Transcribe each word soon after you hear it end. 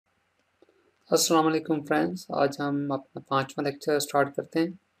अस्सलाम वालेकुम फ्रेंड्स, आज हम अपना 5वां लेक्चर स्टार्ट करते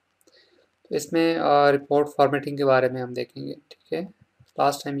हैं। तो इसमें रिपोर्ट फॉर्मेटिंग के बारे में हम देखेंगे। ठीक है,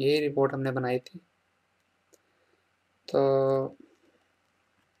 लास्ट टाइम यही रिपोर्ट हमने बनाई थी। तो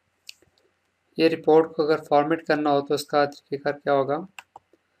ये रिपोर्ट को अगर फॉर्मेट करना हो तो इसका तरीक़ेकार क्या होगा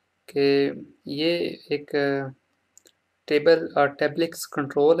कि ये एक टेबलिक्स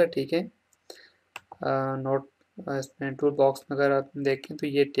कंट्रोल है। ठीक है, नोट इसमें टूल बॉक्स में अगर आप देखें तो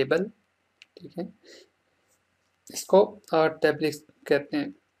ये टेबल, ठीक है, इसको टेबलिक्स कहते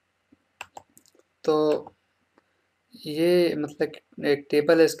हैं। तो ये मतलब एक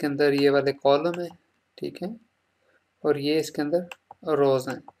टेबल है, इसके अंदर ये वाले कॉलम है, ठीक है, और ये इसके अंदर रोज़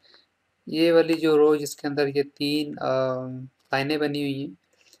हैं। ये वाली जो रोज इसके अंदर ये तीन लाइनें बनी हुई हैं,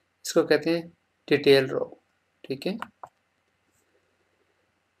 इसको कहते हैं डिटेल रो। ठीक है,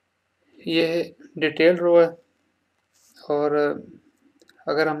 ये डिटेल रो है। और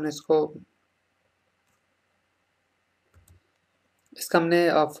अगर हमने इसका हमने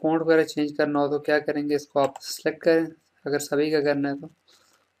फ़ॉन्ट वगैरह चेंज करना हो तो क्या करेंगे, इसको आप सेलेक्ट करें। अगर सभी का करना है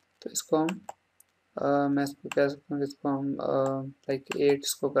तो इसको हम मैं इसको कह सकता हूँ कि इसको हम लाइक 8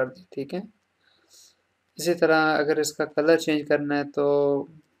 इसको कर दें। ठीक है, इसी तरह अगर इसका कलर चेंज करना है तो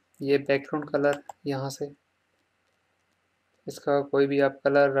ये बैकग्राउंड कलर, यहाँ से इसका कोई भी आप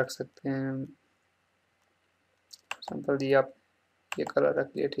कलर रख सकते हैं। सिंपल दिया आप ये कलर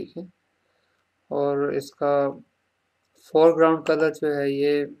रख लिया, ठीक है। और इसका फोरग्राउंड कलर जो है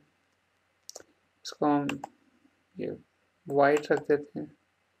ये, इसको हम ये वाइट रख देते हैं।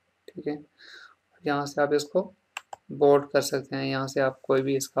 ठीक है, यहाँ से आप इसको बोल्ड कर सकते हैं, यहाँ से आप कोई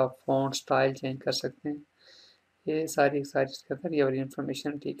भी इसका फ़ॉन्ट स्टाइल चेंज कर सकते हैं। ये सारी सारी इसके अंदर ये वाली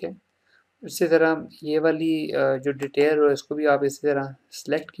इंफॉर्मेशन। ठीक है, इसी तरह ये वाली जो डिटेल है इसको भी आप इसी तरह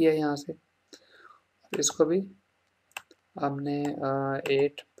सेलेक्ट किया यहाँ से, और इसको भी हमने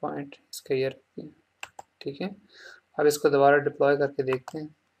 8 पॉइंट इसका ये रख दिया। ठीक है, अब इसको दोबारा डिप्लॉय करके देखते हैं।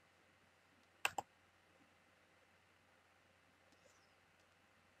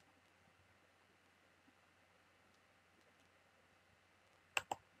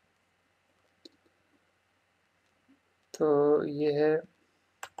 तो ये है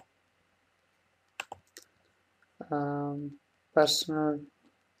पर्सनल।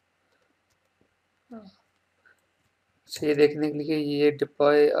 ये देखने के लिए ये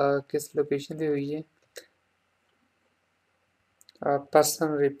डिप्लॉय किस लोकेशन पे हुई है,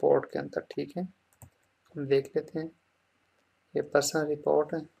 पर्सनल रिपोर्ट के अंदर। ठीक है, हम देख लेते हैं। ये पर्सनल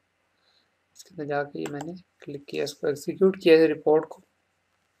रिपोर्ट है, इसके अंदर जाके ये मैंने क्लिक किया, इसको एग्जीक्यूट किया है रिपोर्ट को।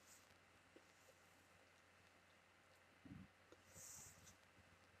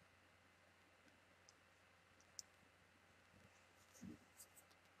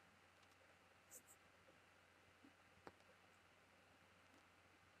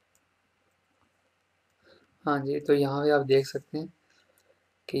 हाँ जी, तो यहाँ पे आप देख सकते हैं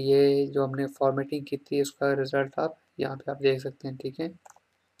कि ये जो हमने फॉर्मेटिंग की थी उसका रिज़ल्ट आप यहाँ पे आप देख सकते हैं। ठीक है,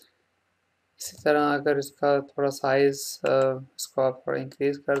 इसी तरह अगर इसका थोड़ा साइज़ इसको आप थोड़ा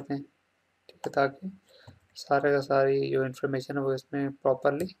इंक्रीज़ कर दें, ठीक है, ताकि सारे का सारी जो इन्फॉर्मेशन है वो इसमें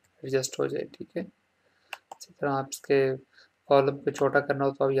प्रॉपरली एडजस्ट हो जाए। ठीक है, इसी तरह आप इसके कॉलम को छोटा करना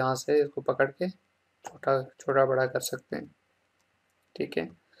हो तो आप यहाँ से इसको पकड़ के छोटा छोटा बड़ा कर सकते हैं। ठीक है,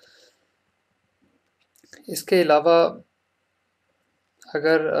 इसके अलावा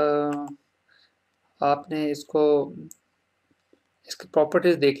अगर आपने इसकी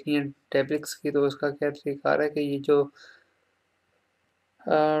प्रॉपर्टीज़ देखनी है टैब्लिक्स की, तो उसका क्या तरीका है कि ये जो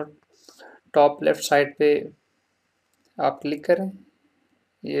टॉप लेफ़्ट साइड पे आप क्लिक करें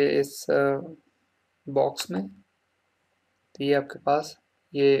ये इस बॉक्स में, तो ये आपके पास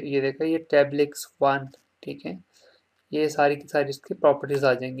ये देखा, ये टैब्लिक्स 1। ठीक है, ये सारी की सारी इसकी प्रॉपर्टीज़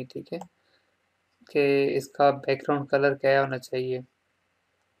आ जाएंगी। ठीक है, कि इसका बैकग्राउंड कलर क्या होना चाहिए।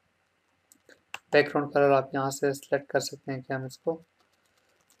 बैकग्राउंड कलर आप यहाँ से सेलेक्ट कर सकते हैं कि हम इसको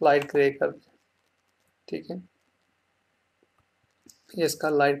लाइट ग्रे कर दें। ठीक है, ये इसका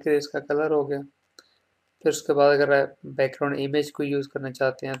लाइट ग्रे इसका कलर हो गया। फिर उसके बाद अगर आप बैकग्राउंड इमेज को यूज़ करना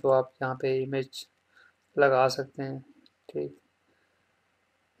चाहते हैं तो आप यहाँ पे इमेज लगा सकते हैं। ठीक,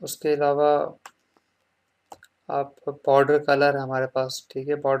 उसके अलावा आप बॉर्डर कलर है हमारे पास। ठीक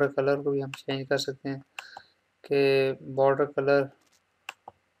है, बॉर्डर कलर को भी हम चेंज कर सकते हैं कि बॉर्डर कलर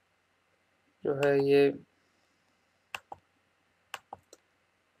जो है ये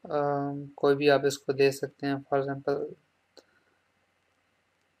कोई भी आप इसको दे सकते हैं। फॉर एग्जांपल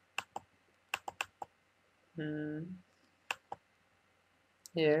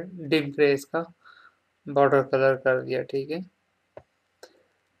ये डिप ग्रे इसका बॉर्डर कलर कर दिया। ठीक है,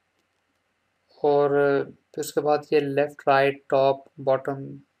 और फिर उसके बाद ये लेफ़्ट राइट टॉप बॉटम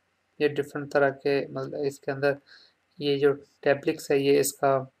ये डिफरेंट तरह के मतलब इसके अंदर ये जो टैब्लिक्स है ये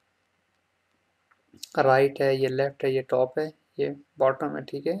इसका राइट है, ये लेफ्ट है, ये टॉप है, ये बॉटम है,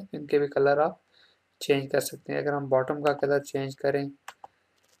 ठीक है। इनके भी कलर आप चेंज कर सकते हैं। अगर हम बॉटम का कलर चेंज करें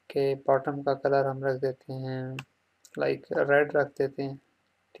कि बॉटम का कलर हम रख देते हैं लाइक रेड रख देते हैं,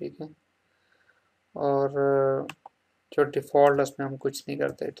 ठीक है। और जो डिफ़ॉल्ट उसमें हम कुछ नहीं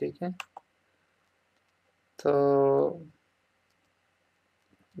करते, ठीक है। तो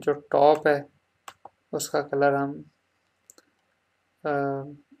जो टॉप है उसका कलर हम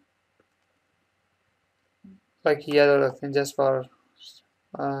लाइक येलो रखते हैं जस्ट फॉर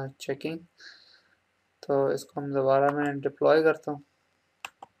चेकिंग। तो इसको हम दोबारा मैं डिप्लॉय करता हूँ।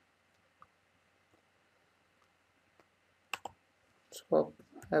 इसको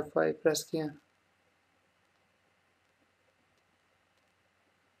F5 प्रेस किया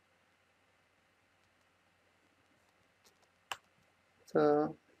तो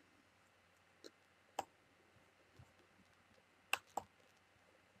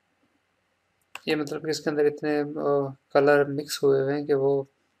ये मतलब कि इसके अंदर इतने कलर मिक्स हुए हुए हैं कि वो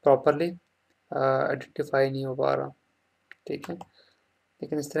प्रॉपरली आइडेंटिफाई नहीं हो पा रहा, ठीक है।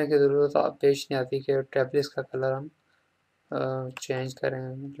 लेकिन इस तरह की ज़रूरत आप पेश नहीं आती कि टैबलेट्स का कलर हम चेंज करें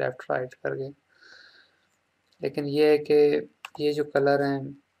लेफ़्ट राइट करके। लेकिन ये है कि ये जो कलर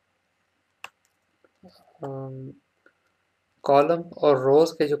हैं कॉलम और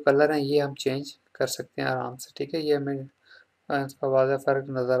रोज़ के जो कलर हैं ये हम चेंज कर सकते हैं आराम से, ठीक है। ये हमें इसका वाज़ह फ़र्क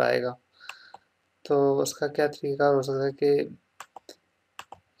नज़र आएगा। तो उसका क्या तरीका हो सकता है कि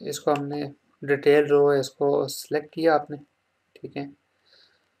इसको हमने डिटेल रो है इसको सिलेक्ट किया आपने, ठीक है।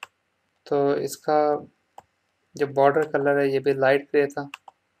 तो इसका जो बॉर्डर कलर है ये भी लाइट ग्रे था।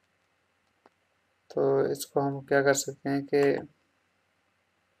 तो इसको हम क्या कर सकते हैं कि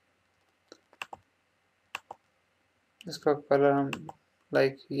इसका कलर हम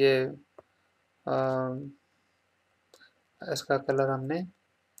लाइक ये इसका कलर हमने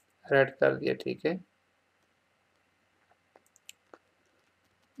रेड कर दिया, ठीक है।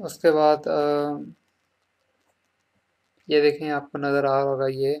 उसके बाद ये देखें आपको नज़र आ रहा होगा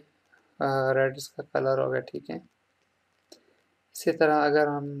ये रेड इसका कलर हो गया, ठीक है। इसी तरह अगर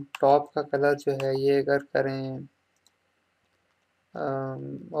हम टॉप का कलर जो है ये अगर करें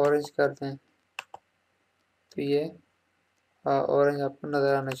ऑरेंज कर दें तो ये ऑरेंज आपको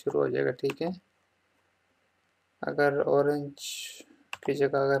नज़र आना शुरू हो जाएगा, ठीक है। अगर ऑरेंज की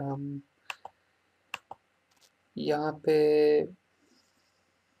जगह अगर हम यहाँ पे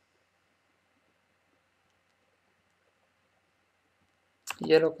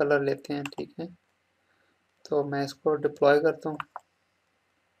येलो कलर लेते हैं, ठीक है। तो मैं इसको डिप्लॉय करता हूँ।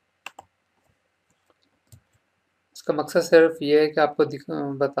 इसका मकसद सिर्फ ये है कि आपको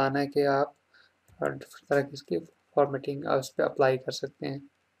बताना है कि आप डिफरेंट तरह की इसकी फॉर्मेटिंग उस पर अप्लाई कर सकते हैं,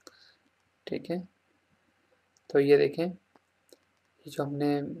 ठीक है। तो ये देखें ये जो हमने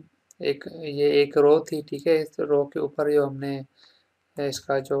ये एक रो थी, ठीक है। इस रो के ऊपर जो हमने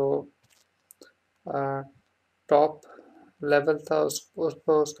इसका जो टॉप लेवल था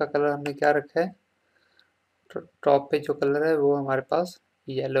उसको उसका कलर हमने क्या रखा है, टॉप पे जो कलर है वो हमारे पास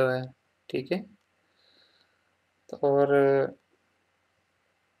येलो है, ठीक है। तो और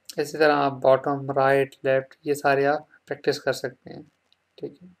इसी तरह आप बॉटम राइट लेफ्ट ये सारे आप प्रैक्टिस कर सकते हैं,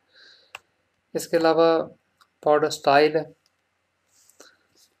 ठीक है। इसके अलावा बॉर्डर स्टाइल है।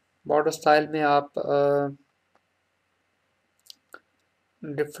 बॉर्डर स्टाइल में आप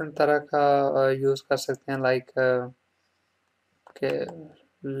डिफरेंट तरह का यूज़ कर सकते हैं लाइक के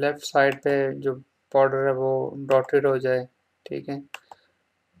लेफ़्ट साइड पे जो बॉर्डर है वो डॉटेड हो जाए, ठीक है।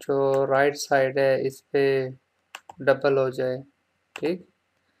 जो राइट साइड है इस पे डबल हो जाए, ठीक।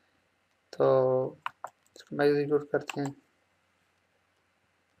 तो इसको एग्जीक्यूट करते हैं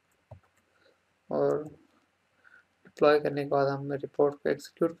और डिप्लॉय करने के बाद हम रिपोर्ट को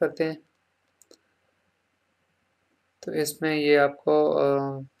एग्जीक्यूट करते हैं। तो इसमें ये आपको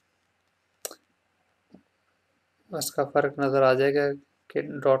उसका फ़र्क नज़र आ जाएगा कि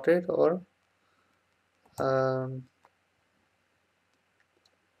डॉटेड और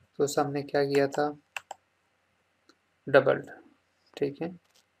तो हमने क्या किया था डबल्ड, ठीक है।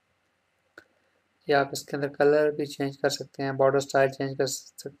 या आप इसके अंदर कलर भी चेंज कर सकते हैं, बॉर्डर स्टाइल चेंज कर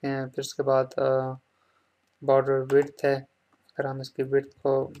सकते हैं। फिर उसके बाद बॉर्डर विड्थ है, अगर हम इसकी विड्थ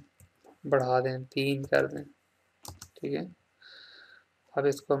को बढ़ा दें 3 कर दें, ठीक है। अब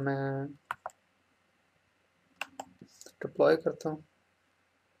इसको मैं डिप्लॉय करता हूँ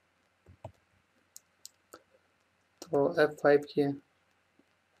तो F5 किया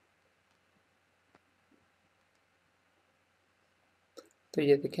तो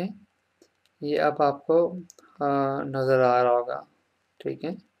ये देखें ये अब आपको नज़र आ रहा होगा, ठीक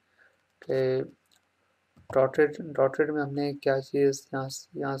है। कि डॉटेड में हमने क्या चीज़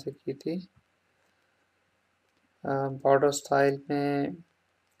यहाँ से की थी। बॉर्डर स्टाइल में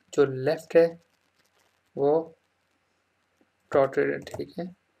जो लेफ्ट है वो डॉटेड है, ठीक है।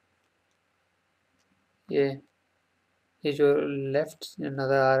 ये जो लेफ्ट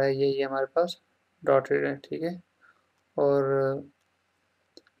नज़र आ रहा है ये हमारे पास डॉटेड है, ठीक है। और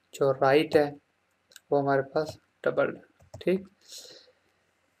जो राइट है वो हमारे पास डबल है, ठीक।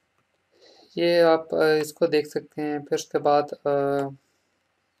 ये आप इसको देख सकते हैं। फिर उसके बाद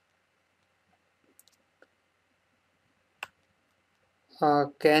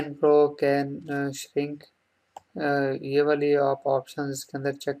कैन ग्रो, कैन श्रिंक, ये वाली आप ऑप्शन इसके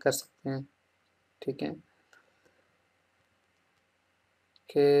अंदर चेक कर सकते हैं, ठीक है।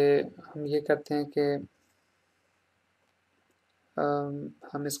 कि हम ये करते हैं कि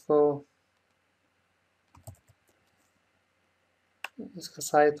हम इसका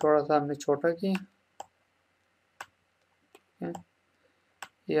साइज थोड़ा सा हमने छोटा किया है।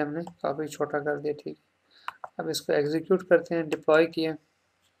 ये हमने काफ़ी छोटा कर दिया, ठीक है। अब इसको एग्जीक्यूट करते हैं। डिप्लॉय किया,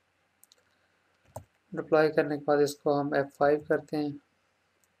 डिप्लॉय करने के बाद इसको हम F5 करते हैं।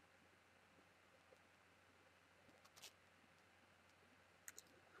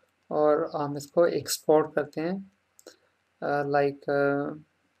 और हम इसको एक्सपोर्ट करते हैं लाइक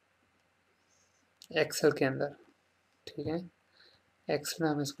एक्सेल के अंदर, ठीक है। एक्सेल में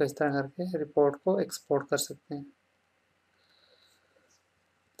हम इसको इस तरह करके रिपोर्ट को एक्सपोर्ट कर सकते हैं।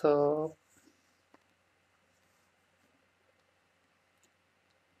 तो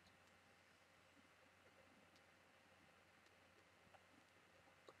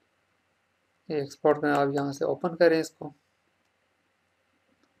ये एक्सपोर्ट में आप यहाँ से ओपन करें इसको।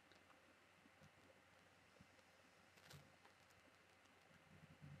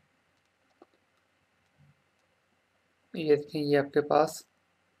 ये देखें, ये आपके पास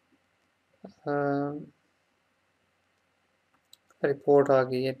रिपोर्ट आ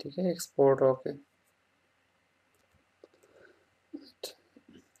गई है, ठीक है, एक्सपोर्ट होके।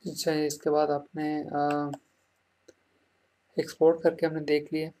 अच्छा, इसके बाद आपने एक्सपोर्ट करके हमने देख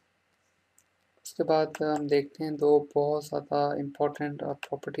लिया। उसके बाद हम देखते हैं दो बहुत ज़्यादा इम्पोर्टेंट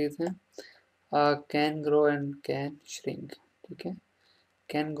प्रॉपर्टीज़ हैं, can grow and can shrink, ठीक है।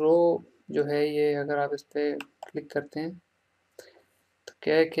 कैन ग्रो जो है ये अगर आप इस पर क्लिक करते हैं तो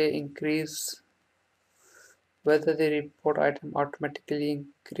क्या है कि increase whether the report item automatically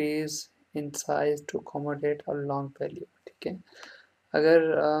increase in size to accommodate a long value, ठीक है। अगर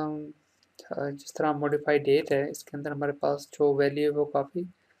जिस तरह मॉडिफाइड डेट है इसके अंदर हमारे पास जो वैल्यू है वो काफ़ी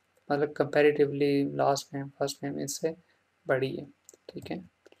मतलब comparatively last name first name इससे बड़ी है, ठीक है।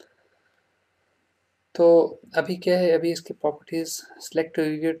 तो अभी क्या है, अभी इसकी प्रॉपर्टीज़ सेलेक्ट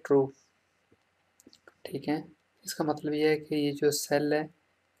हुई है ट्रू, ठीक है। इसका मतलब ये है कि ये जो सेल है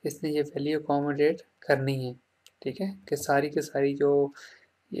इसने ये वैल्यू अकोमोडेट करनी है, ठीक है। कि सारी की सारी जो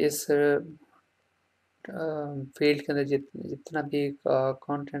इस फील्ड के अंदर जितना भी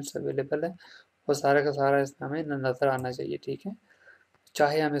कंटेंट्स अवेलेबल है वो सारा का सारा इसमें हमें नज़र आना चाहिए, ठीक है।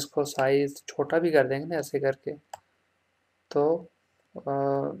 चाहे हम इसको साइज़ छोटा भी कर देंगे ना ऐसे करके तो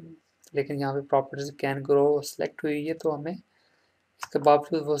लेकिन यहाँ पे प्रॉपर्टीज कैन ग्रो सेलेक्ट हुई है तो हमें इसके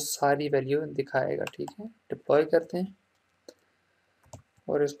बावजूद वो सारी वैल्यू दिखाएगा, ठीक है। डिप्लॉय करते हैं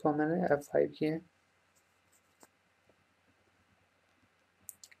और इसको मैंने F5 किया है।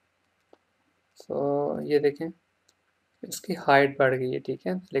 तो ये देखें इसकी हाइट बढ़ गई है, ठीक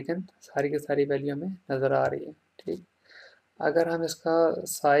है, लेकिन सारी की सारी वैल्यू हमें नज़र आ रही है, ठीक। अगर हम इसका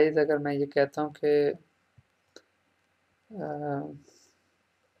साइज़ अगर मैं ये कहता हूँ कि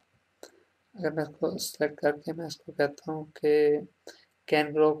अगर मैं इसको सेलेक्ट करके मैं इसको कहता हूँ कि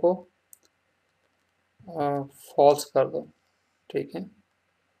कैन ग्रो को फॉल्स कर दो, ठीक है।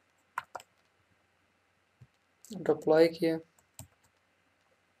 डिप्लॉय किया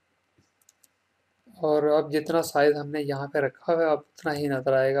और अब जितना साइज़ हमने यहाँ पे रखा हुआ है अब उतना ही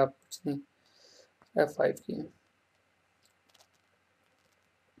नज़र आएगा, अब कुछ नहीं। F5 किया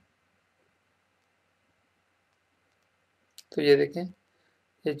तो ये देखें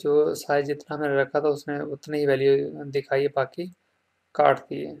ये जो साइज़ जितना हमने रखा था उसने उतनी ही वैल्यू दिखाई है, बाकी काट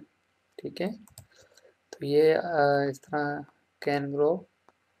दिए, ठीक है। तो ये इस तरह कैन ग्रो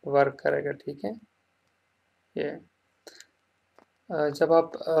वर्क करेगा, ठीक है। ये जब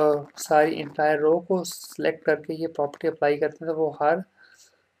आप सारी इंटायर रो को सिलेक्ट करके ये प्रॉपर्टी अप्लाई करते हैं तो वो हर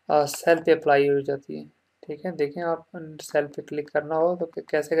सेल पे अप्लाई हो जाती है, ठीक है। देखें आप सेल पे क्लिक करना हो तो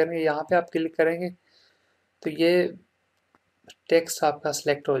कैसे करेंगे, यहाँ पे आप क्लिक करेंगे तो ये टेक्स्ट आपका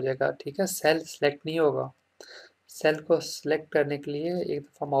सिलेक्ट हो जाएगा, ठीक है। सेल सिलेक्ट नहीं होगा। सेल को सिलेक्ट करने के लिए एक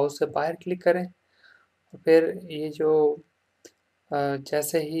दफ़ा माउस से बाहर क्लिक करें और फिर ये जो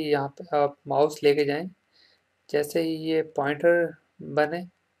जैसे ही यहाँ पे आप माउस लेके जाएं, जैसे ही ये पॉइंटर बने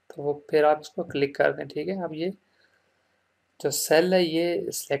तो वो फिर आप इसको क्लिक कर दें। ठीक है, अब ये जो सेल है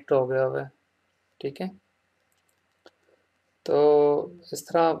ये सिलेक्ट हो गया हुआ है। ठीक है, तो इस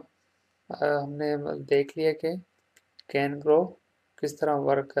तरह हमने देख लिया कि कैन ग्रो किस तरह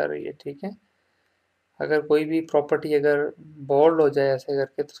वर्क कर रही है। ठीक है, अगर कोई भी प्रॉपर्टी अगर बोल्ड हो जाए ऐसे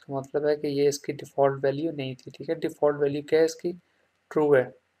करके तो उसका मतलब है कि ये इसकी डिफ़ॉल्ट वैल्यू नहीं थी। ठीक है, डिफ़ॉल्ट वैल्यू क्या है इसकी? ट्रू है,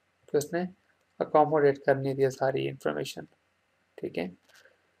 कि उसने अकोमोडेट करनी थी सारी इंफॉर्मेशन। ठीक है,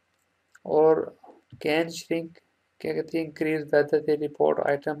 और कैन श्रिंक क्या कहती है? Increase whether the report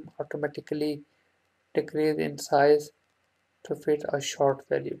item automatically decrease in size to fit a short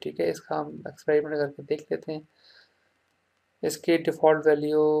value. ठीक है, इसका हम एक्सपेरिमेंट करके देख लेते हैं। इसकी डिफ़ॉल्ट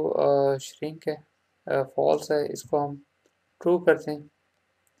वैल्यू श्रिंक है, फॉल्स है, इसको हम ट्रू करते हैं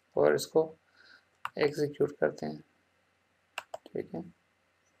और इसको एग्जीक्यूट करते हैं। ठीक है,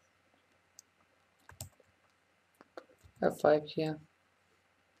 F5 किया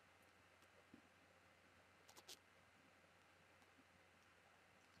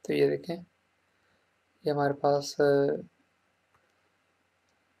तो ये देखें, ये हमारे पास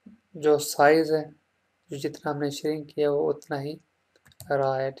जो साइज़ है, जो जितना हमने श्रिंक किया वो उतना ही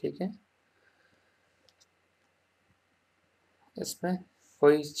रहा है। ठीक है, इसमें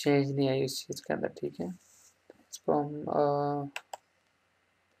कोई चेंज नहीं आई इस चीज़ के अंदर। ठीक है, इसको हम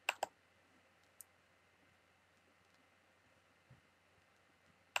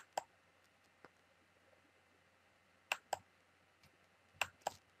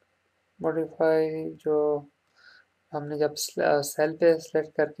मॉडिफाई जो हमने जब सेल पे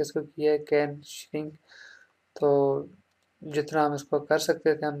सेलेक्ट करके इसको किया है कैन श्रिंक, तो जितना हम इसको कर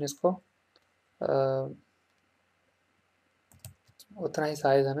सकते थे हमने इसको उतना ही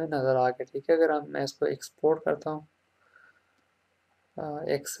साइज़ हमें नज़र आ गया। ठीक है, अगर मैं इसको एक्सपोर्ट करता हूँ,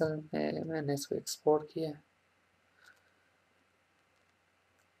 एक्सेल में मैंने इसको एक्सपोर्ट किया है।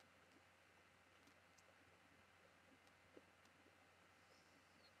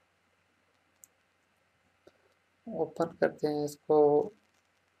 ओपन करते हैं इसको,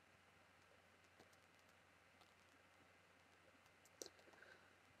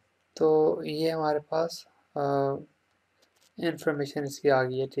 तो ये हमारे पास इंफॉर्मेशन इसकी आ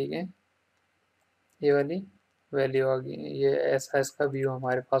गई है। ठीक है, ये वाली वैल्यू आ गई, ये ऐसा इसका व्यू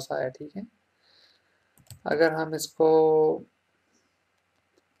हमारे पास आया। ठीक है, अगर हम इसको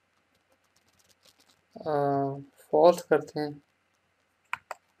फॉल्स करते हैं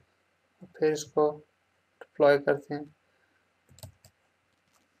फिर इसको डिप्लॉय करते हैं,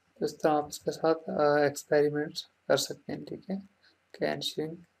 तो इस तरह आप इसके साथ एक्सपेरिमेंट्स कर सकते हैं। ठीक है, कैन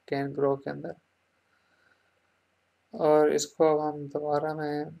श्रिंक कैन ग्रो के अंदर, और इसको अब हम दोबारा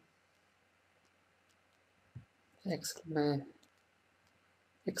मैं एक्सेल में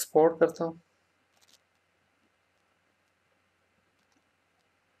एक्सपोर्ट करता हूँ।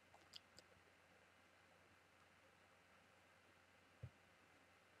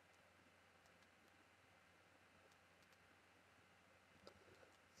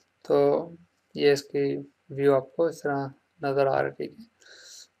 तो ये इसकी व्यू आपको इस तरह नज़र आ रहा है। ठीक है,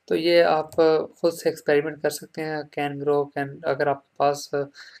 तो ये आप खुद से एक्सपेरिमेंट कर सकते हैं। कैन ग्रो कैन, अगर आपके पास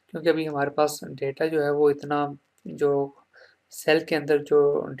क्योंकि अभी हमारे पास डेटा जो है वो इतना, जो सेल के अंदर जो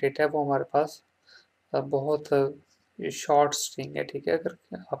डेटा है वो हमारे पास बहुत शॉर्ट स्ट्रिंग है। ठीक है, अगर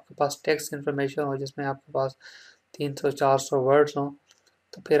आपके पास टेक्स्ट इन्फॉर्मेशन हो जिसमें आपके पास 300-400 वर्ड्स हों,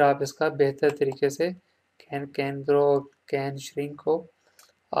 तो फिर आप इसका बेहतर तरीके से can can grow can shrink को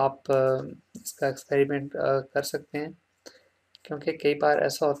आप इसका एक्सपेरिमेंट कर सकते हैं। क्योंकि कई बार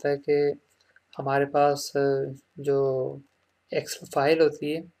ऐसा होता है कि हमारे पास जो एक्सेल फाइल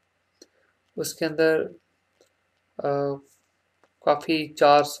होती है उसके अंदर काफ़ी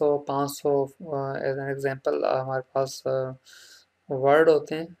 400-500 एज एन एग्जांपल हमारे पास वर्ड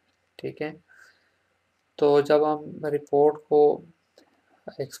होते हैं। ठीक है, तो जब हम रिपोर्ट को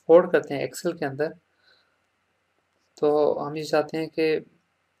एक्सपोर्ट करते हैं एक्सेल के अंदर, तो हम ये चाहते हैं कि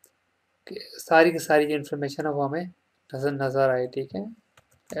सारी की सारी जो इन्फॉर्मेशन है वो हमें नज़र नज़र आए। ठीक है,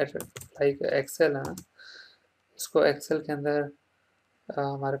 लाइक एक्सेल है ना, इसको एक्सेल के अंदर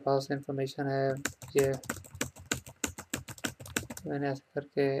हमारे पास इंफॉर्मेशन है, ये मैंने ऐसे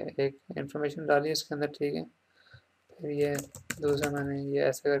करके एक इंफॉर्मेशन डाली इसके अंदर। ठीक है, फिर ये दूसरा मैंने ये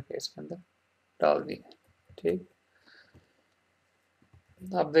ऐसे करके इसके अंदर डाल दी। ठीक,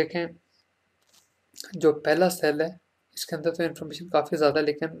 अब देखें जो पहला सेल है इसके अंदर तो इंफॉर्मेशन काफ़ी ज़्यादा,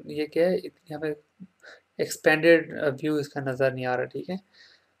 लेकिन ये क्या है, इतनी हमें एक्सपेंडेड व्यू इसका नज़र नहीं आ रहा। ठीक है,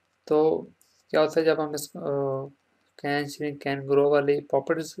 तो क्या होता है जब हम इस कैन श्रिंक कैन ग्रो वाली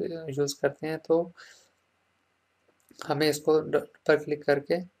प्रॉपर्टीज यूज़ करते हैं, तो हमें इसको पर क्लिक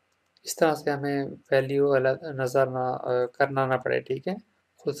करके इस तरह से हमें वैल्यू अलग नज़र ना करना ना पड़े, ठीक है,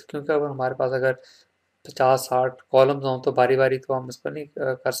 खुद से, क्योंकि अब हमारे पास अगर 50-60 कॉलम्स हों तो बारी बारी तो हम इसको नहीं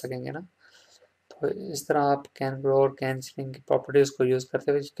कर सकेंगे ना। तो इस तरह आप कैन ग्रो और कैन श्रिंक की प्रॉपर्टीज़ को यूज़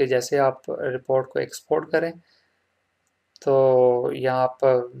करते हुए कि जैसे आप रिपोर्ट को एक्सपोर्ट करें तो यहाँ आप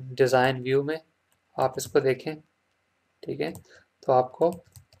डिज़ाइन व्यू में आप इसको देखें, ठीक है, तो आपको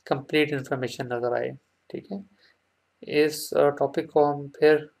कंप्लीट इन्फॉर्मेशन नज़र आए, ठीक है। इस टॉपिक को हम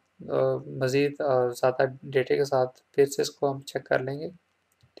फिर मज़ीद ज़्यादा डेटे के साथ फिर से इसको हम चेक कर लेंगे,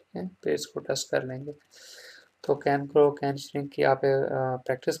 ठीक है, फिर इसको टेस्ट कर लेंगे। तो कैन ग्रो कैन श्रिंक की आप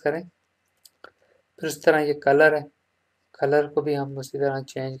प्रैक्टिस करें। फिर इस तरह ये कलर है, कलर को भी हम उसी तरह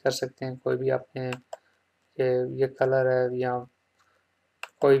चेंज कर सकते हैं। कोई भी आपने ये कलर है या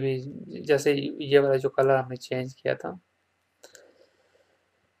कोई भी, जैसे ये वाला जो कलर हमने चेंज किया था,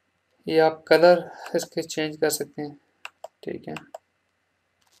 ये आप कलर इसके चेंज कर सकते हैं, ठीक है।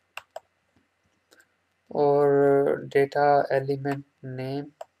 और डेटा एलिमेंट नेम,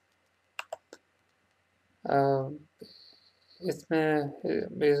 इसमें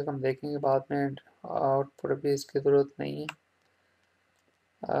बेसिक हम देखेंगे बाद में, आउटपुट भी इसकी ज़रूरत नहीं है।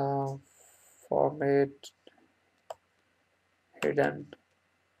 फॉर्मेट हिडन,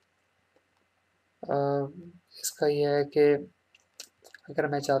 इसका यह है कि अगर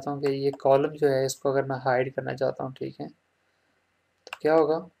मैं चाहता हूँ कि ये कॉलम जो है इसको अगर मैं हाइड करना चाहता हूँ, ठीक है, तो क्या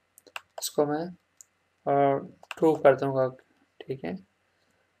होगा, इसको मैं ट्रू कर दूंगा, ठीक है,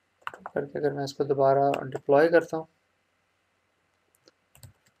 ट्रू करके अगर मैं इसको दोबारा डिप्लॉय करता हूँ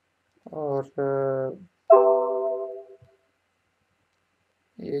और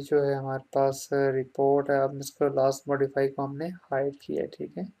ये जो है हमारे पास रिपोर्ट है, अब इसको लास्ट मॉडिफाई को हमने हाइड किया है,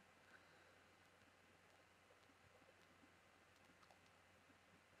 ठीक है।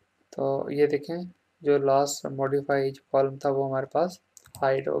 तो ये देखें, जो लास्ट मॉडिफाई जो कॉलम था वो हमारे पास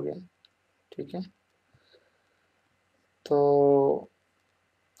हाइड हो गया, ठीक है। तो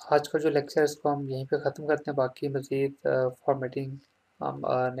आज का जो लेक्चर है इसको हम यहीं पे ख़त्म करते हैं, बाकी मज़ीद फॉर्मेटिंग हम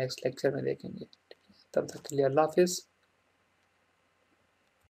नेक्स्ट लेक्चर में देखेंगे, ठीक है। तब तक के लिए अल्लाह हाफिज़।